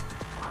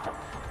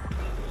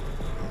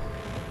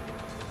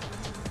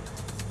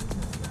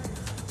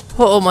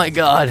 Oh my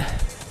god.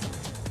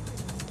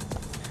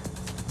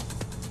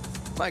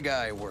 My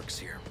guy works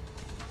here.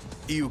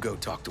 You go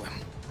talk to him.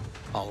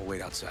 I'll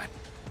wait outside.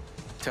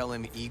 Tell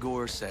him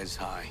Igor says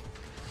hi.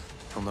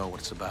 He'll know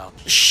what it's about.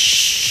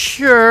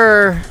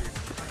 Sure.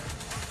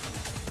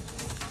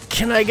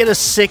 Can I get a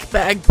sick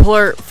bag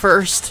plurt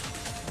first?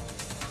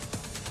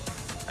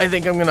 I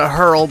think I'm gonna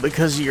hurl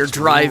because you're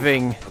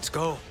driving. Let's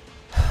go.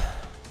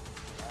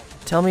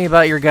 Tell me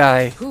about your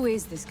guy. Who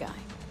is this guy?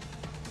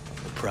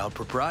 The proud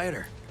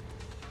proprietor.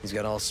 He's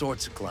got all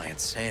sorts of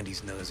clients, and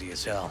he's nosy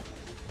as hell.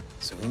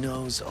 So he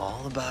knows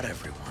all about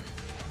everyone.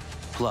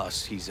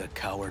 Plus, he's a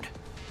coward.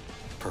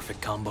 Perfect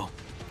combo.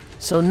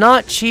 So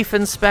not Chief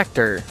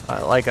Inspector,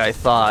 like I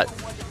thought.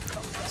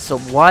 So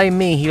why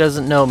me? He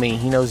doesn't know me.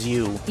 He knows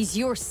you. He's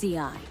your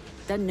CI.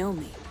 Doesn't know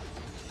me.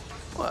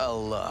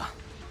 Well,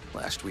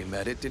 last we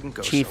met, it didn't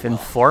go Chief so well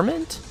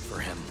Informant? for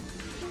him.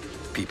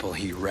 People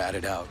he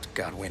ratted out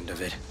got wind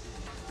of it.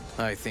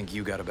 I think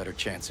you got a better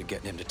chance of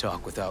getting him to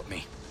talk without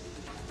me.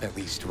 At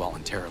least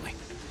voluntarily.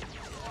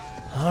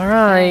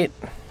 Alright.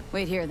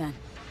 Wait here, then.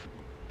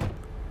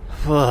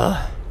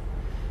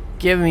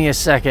 Give me a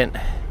second.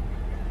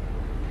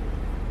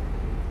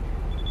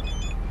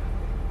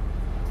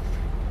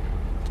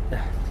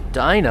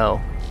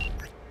 Dino?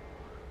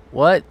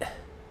 What?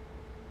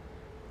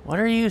 What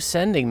are you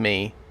sending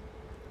me?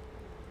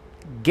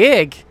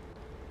 Gig?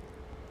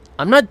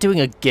 I'm not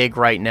doing a gig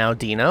right now,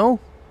 Dino.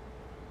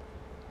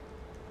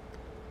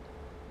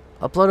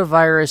 Upload a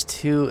virus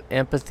to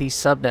Empathy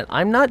Subnet.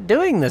 I'm not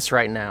doing this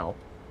right now.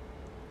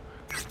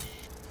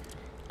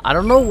 I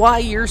don't know why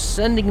you're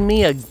sending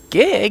me a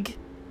gig.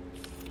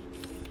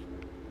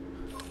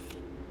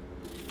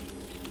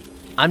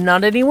 I'm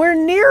not anywhere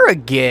near a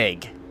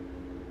gig.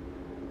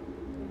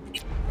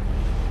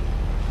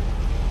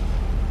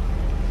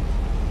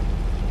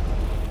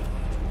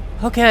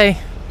 Okay.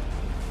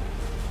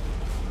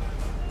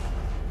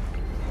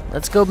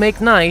 Let's go make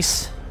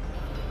nice.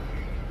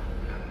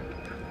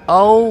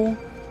 Oh.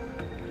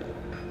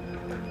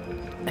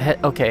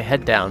 Okay,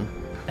 head down.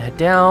 Head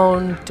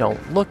down.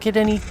 Don't look at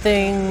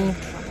anything.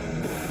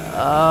 Who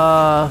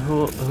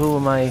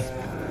am I?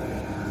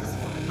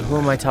 Who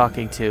am I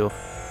talking to?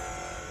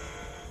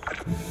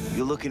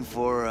 You're looking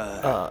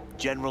for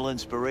general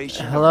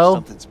inspiration hello? or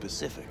something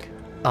specific?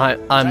 I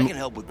can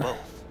help with both.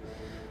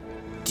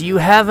 Do you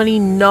have any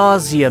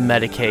nausea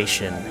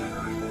medication?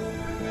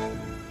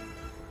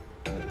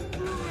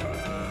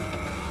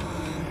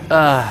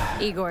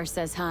 Igor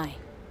says hi.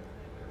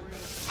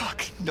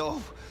 Fuck,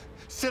 no.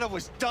 Said I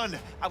was done.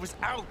 I was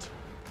out.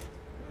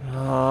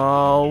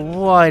 Oh,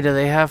 why do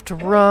they have to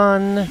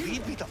run?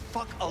 Leave me the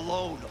fuck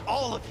alone,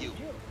 all of you.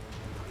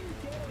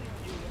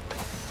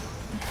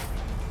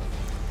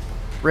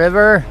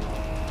 River,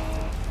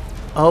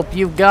 I hope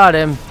you've got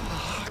him.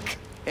 Fuck.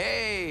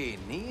 Hey,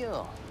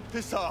 Neil.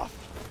 Piss off.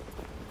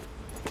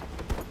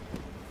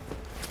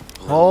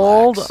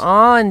 Hold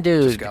on,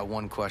 dude. Just got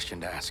one question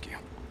to ask you.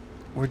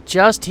 We're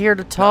just here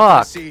to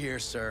talk. See here,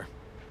 sir.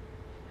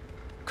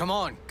 Come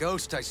on,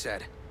 Ghost, I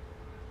said.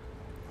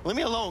 Leave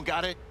me alone,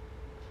 got it?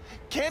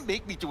 Can't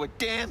make me do a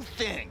damn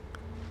thing.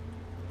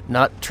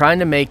 Not trying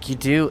to make you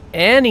do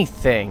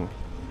anything.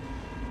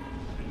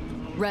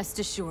 Rest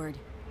assured,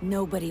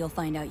 nobody will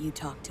find out you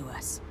talked to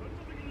us.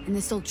 And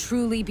this'll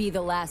truly be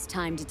the last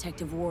time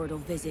Detective Ward will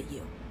visit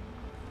you.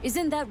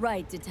 Isn't that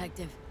right,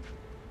 Detective?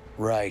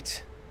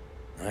 Right.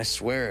 I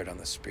swear it on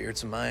the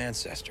spirits of my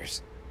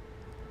ancestors.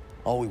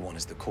 All we want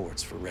is the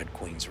courts for Red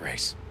Queen's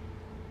race.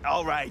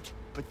 All right,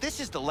 but this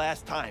is the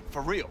last time,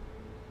 for real.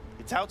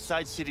 It's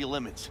outside city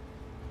limits,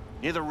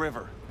 near the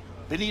river,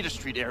 Benita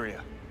Street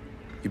area.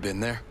 You been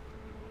there?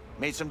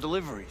 Made some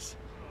deliveries.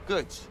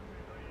 Goods.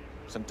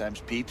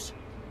 Sometimes peeps.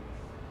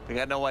 I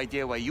got no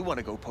idea why you want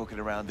to go poking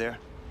around there.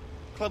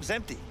 Club's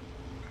empty.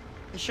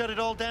 They shut it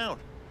all down.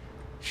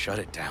 Shut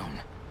it down?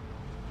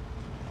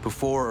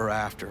 Before or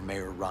after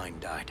Mayor Rhine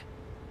died?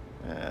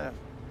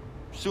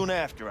 Soon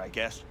after, I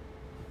guess.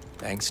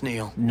 Thanks,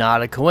 Neil.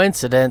 Not a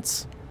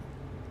coincidence.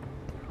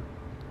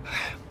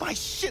 My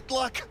shit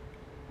luck!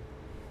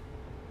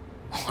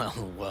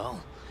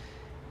 Well,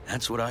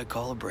 that's what I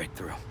call a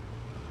breakthrough.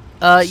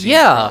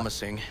 Yeah.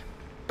 Promising,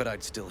 but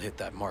I'd still hit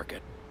that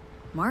market.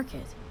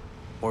 Market?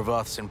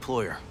 Horvath's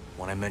employer,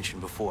 one I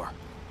mentioned before.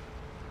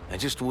 I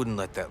just wouldn't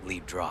let that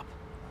lead drop.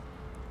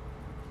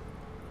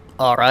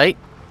 All right,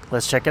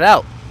 let's check it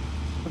out.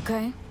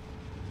 Okay,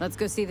 let's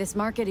go see this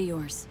market of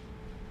yours.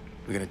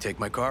 We gonna take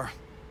my car?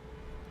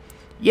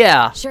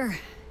 Yeah. Sure,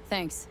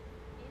 thanks.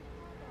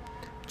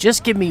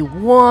 Just give me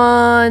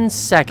 1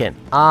 second.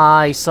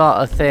 I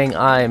saw a thing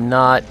I am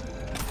not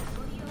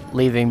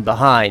leaving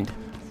behind.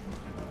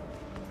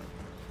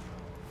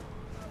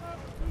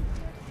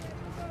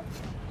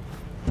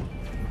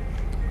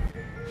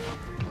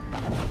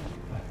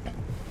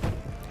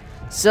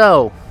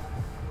 So,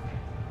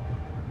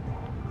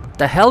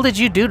 the hell did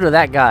you do to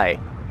that guy?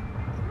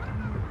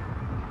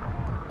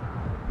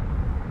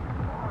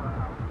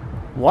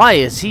 Why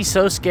is he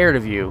so scared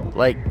of you?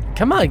 Like,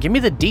 come on, give me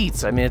the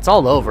deets. I mean, it's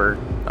all over.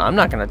 I'm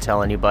not gonna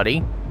tell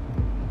anybody.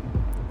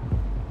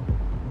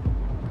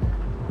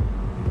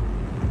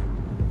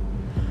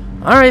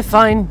 Alright,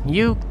 fine.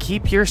 You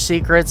keep your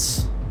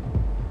secrets.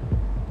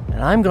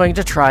 And I'm going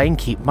to try and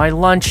keep my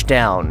lunch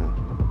down.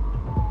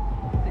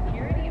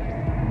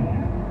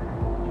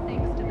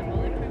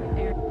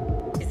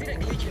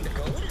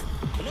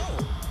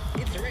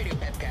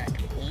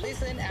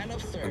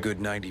 A good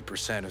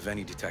 90% of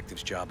any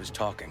detective's job is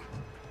talking.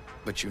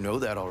 But you know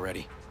that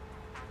already.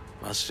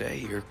 Must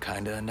say, you're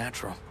kinda a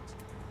natural.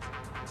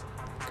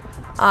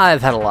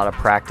 I've had a lot of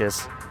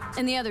practice.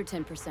 And the other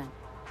 10%?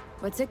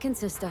 What's it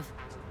consist of?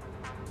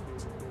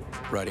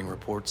 Writing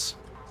reports.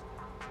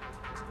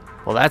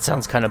 Well, that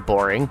sounds kind of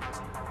boring.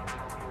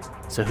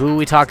 So who are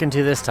we talking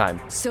to this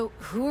time? So,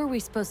 who are we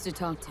supposed to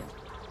talk to?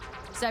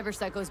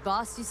 Cyberpsycho's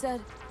boss, you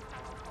said?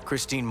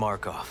 Christine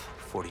Markov,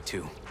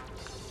 42.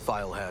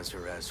 File has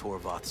her as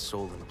Horvath's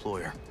sole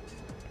employer.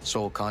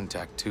 Sole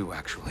contact, too,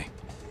 actually.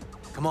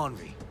 Come on,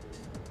 V.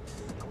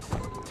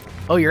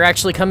 Oh, you're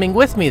actually coming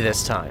with me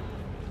this time.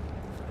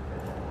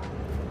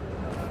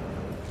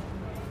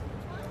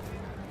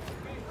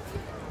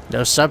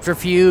 No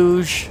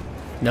subterfuge.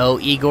 No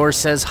Igor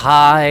says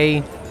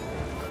hi.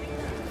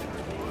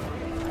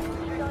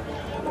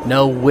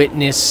 No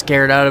witness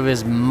scared out of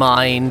his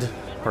mind.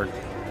 Or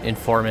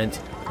informant.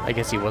 I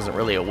guess he wasn't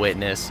really a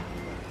witness.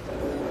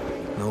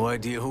 No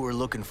idea who we're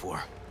looking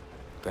for.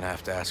 Gonna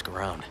have to ask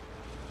around.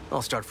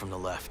 I'll start from the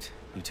left.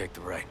 You take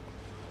the right.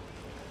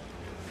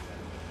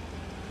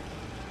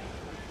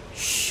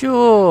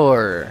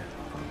 Sure.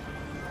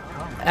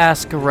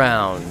 Ask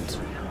around.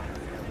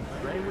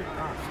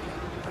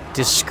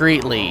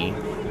 Discreetly.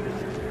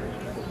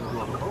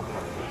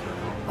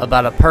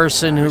 About a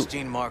person who...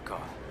 Christine Markov.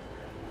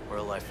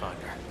 Where'll I find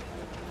her?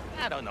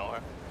 I don't know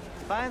her.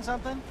 Find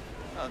something?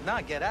 Oh,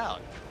 not get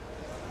out.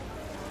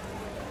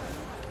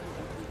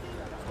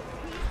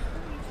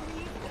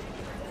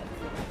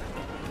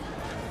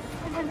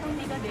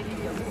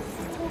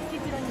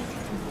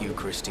 You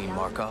Christine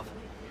Markov?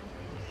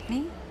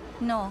 Me?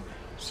 No.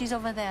 She's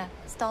over there.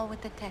 Stall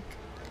with the tech.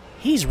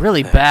 He's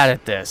really bad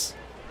at this.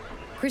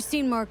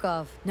 Christine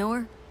Markov. Know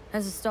her?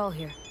 Has a stall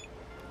here.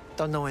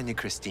 Don't know any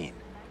Christine.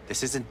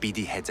 This isn't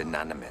BD Heads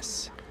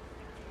Anonymous.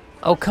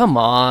 Oh, come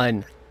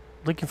on.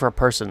 Looking for a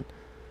person.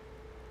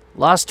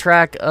 Lost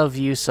track of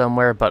you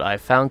somewhere, but I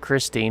found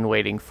Christine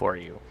waiting for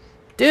you.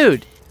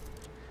 Dude!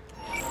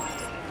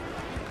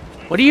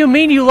 What do you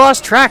mean you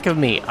lost track of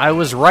me? I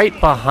was right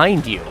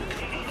behind you.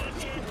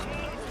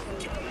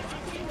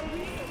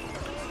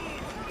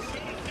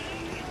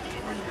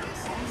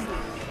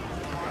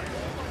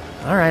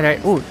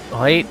 Alright, ooh,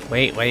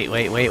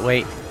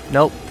 wait.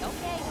 Nope.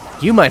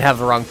 You might have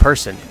the wrong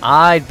person.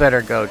 I'd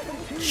better go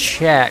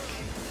check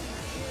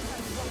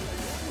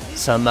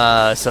some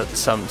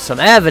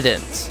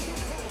evidence.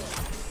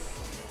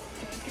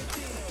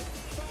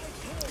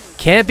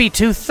 Can't be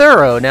too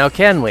thorough now,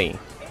 can we?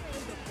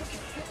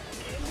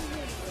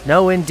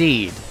 No,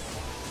 indeed.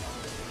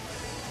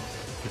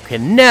 You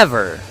can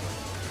never,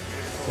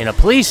 in a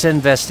police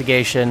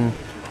investigation,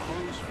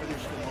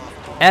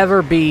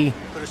 ever be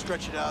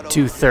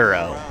too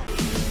thorough.